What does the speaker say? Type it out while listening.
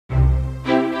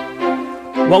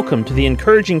Welcome to the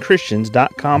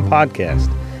EncouragingChristians.com podcast.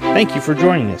 Thank you for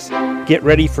joining us. Get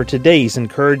ready for today's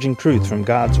encouraging truth from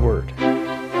God's Word.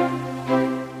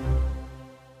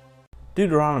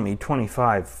 Deuteronomy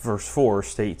 25 verse 4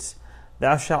 states,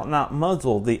 "Thou shalt not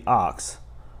muzzle the ox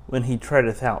when he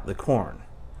treadeth out the corn."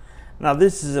 Now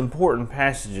this is an important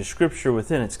passage of Scripture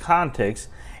within its context,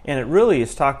 and it really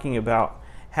is talking about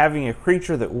having a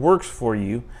creature that works for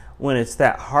you when it's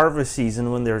that harvest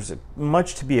season, when there's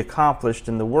much to be accomplished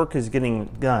and the work is getting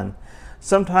done.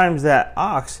 Sometimes that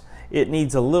ox, it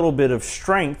needs a little bit of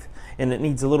strength and it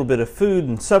needs a little bit of food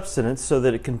and substance so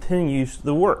that it continues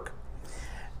the work.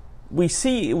 We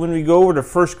see when we go over to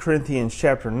 1 Corinthians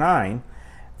chapter 9,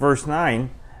 verse 9,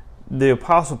 the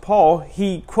Apostle Paul,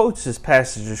 he quotes this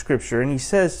passage of Scripture and he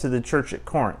says to the church at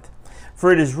Corinth,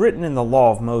 "For it is written in the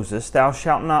law of Moses, Thou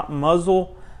shalt not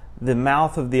muzzle the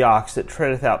mouth of the ox that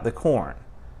treadeth out the corn.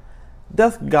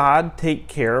 Doth God take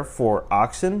care for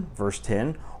oxen?" Verse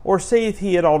 10, "Or saith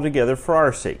he it altogether for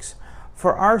our sakes?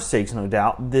 For our sakes, no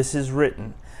doubt, this is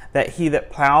written, that he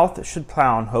that ploweth should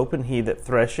plow in hope, and he that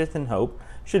thresheth in hope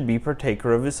should be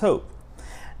partaker of his hope."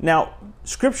 Now,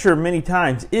 Scripture many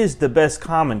times is the best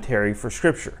commentary for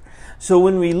Scripture. So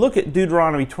when we look at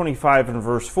Deuteronomy 25 and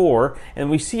verse 4, and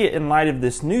we see it in light of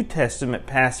this New Testament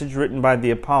passage written by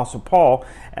the Apostle Paul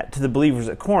to the believers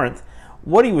at Corinth,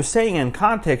 what he was saying in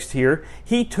context here,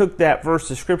 he took that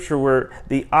verse of Scripture where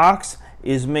the ox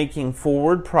is making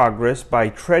forward progress by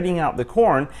treading out the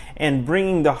corn and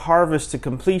bringing the harvest to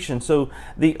completion. So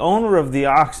the owner of the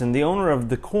oxen, the owner of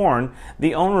the corn,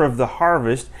 the owner of the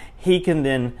harvest, he can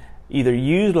then either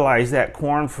utilize that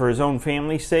corn for his own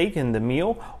family's sake in the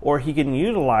meal, or he can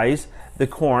utilize the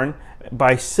corn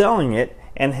by selling it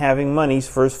and having monies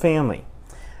for his family.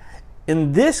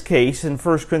 In this case, in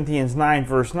 1 Corinthians 9,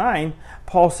 verse 9,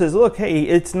 Paul says, look, hey,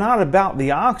 it's not about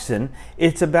the oxen,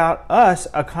 it's about us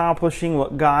accomplishing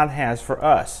what God has for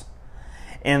us.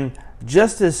 And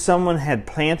just as someone had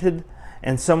planted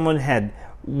and someone had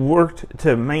worked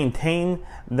to maintain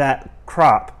that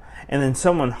crop, and then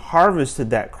someone harvested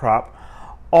that crop,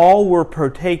 all were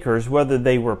partakers, whether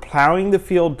they were plowing the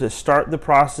field to start the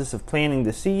process of planting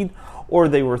the seed, or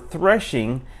they were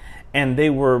threshing and they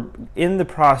were in the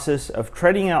process of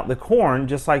treading out the corn,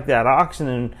 just like that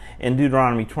oxen in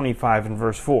Deuteronomy 25 and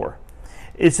verse 4.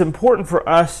 It's important for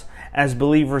us as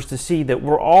believers to see that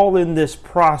we're all in this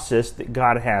process that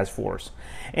God has for us.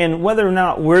 And whether or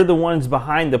not we're the ones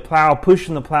behind the plow,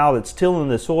 pushing the plow that's tilling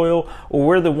the soil, or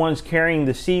we're the ones carrying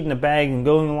the seed in a bag and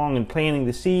going along and planting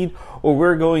the seed, or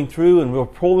we're going through and we're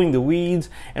pulling the weeds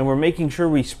and we're making sure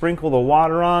we sprinkle the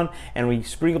water on and we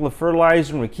sprinkle the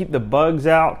fertilizer and we keep the bugs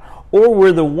out, or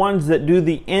we're the ones that do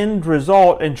the end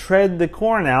result and tread the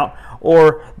corn out,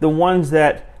 or the ones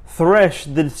that thresh,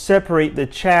 that separate the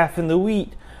chaff and the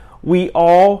wheat. We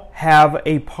all have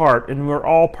a part and we're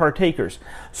all partakers.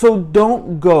 So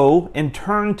don't go and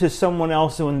turn to someone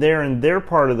else when they're in their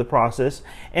part of the process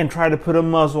and try to put a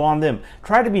muzzle on them.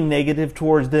 Try to be negative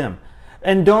towards them.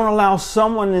 And don't allow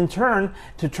someone in turn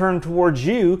to turn towards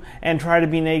you and try to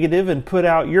be negative and put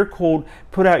out your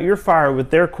fire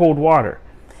with their cold water.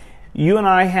 You and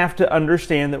I have to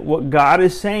understand that what God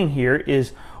is saying here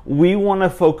is we want to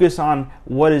focus on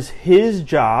what is His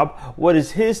job, what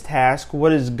is His task,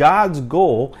 what is God's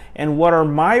goal, and what are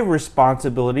my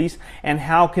responsibilities, and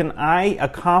how can I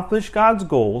accomplish God's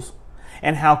goals,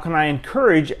 and how can I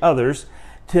encourage others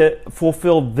to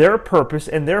fulfill their purpose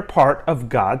and their part of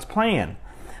God's plan.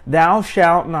 Thou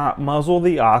shalt not muzzle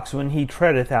the ox when he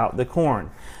treadeth out the corn.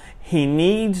 He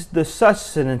needs the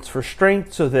sustenance for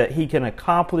strength so that he can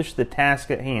accomplish the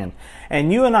task at hand.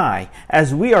 And you and I,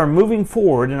 as we are moving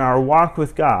forward in our walk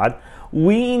with God,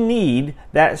 we need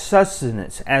that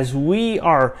sustenance. As we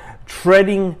are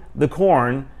treading the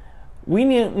corn, we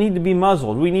need to be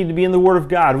muzzled. We need to be in the Word of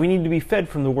God. We need to be fed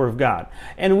from the Word of God.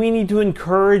 And we need to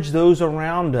encourage those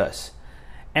around us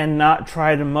and not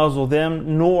try to muzzle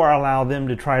them, nor allow them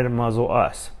to try to muzzle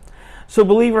us. So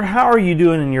believer, how are you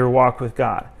doing in your walk with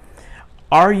God?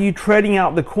 Are you treading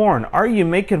out the corn? Are you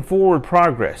making forward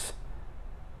progress?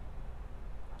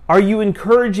 Are you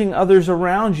encouraging others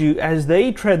around you as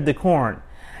they tread the corn?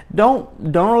 Don't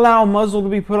allow a muzzle to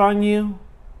be put on you.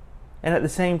 And at the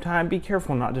same time, be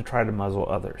careful not to try to muzzle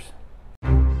others.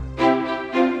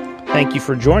 Thank you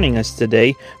for joining us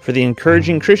today for the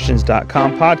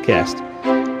EncouragingChristians.com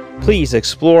podcast. Please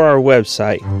explore our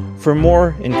website for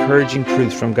more encouraging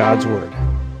truths from God's Word.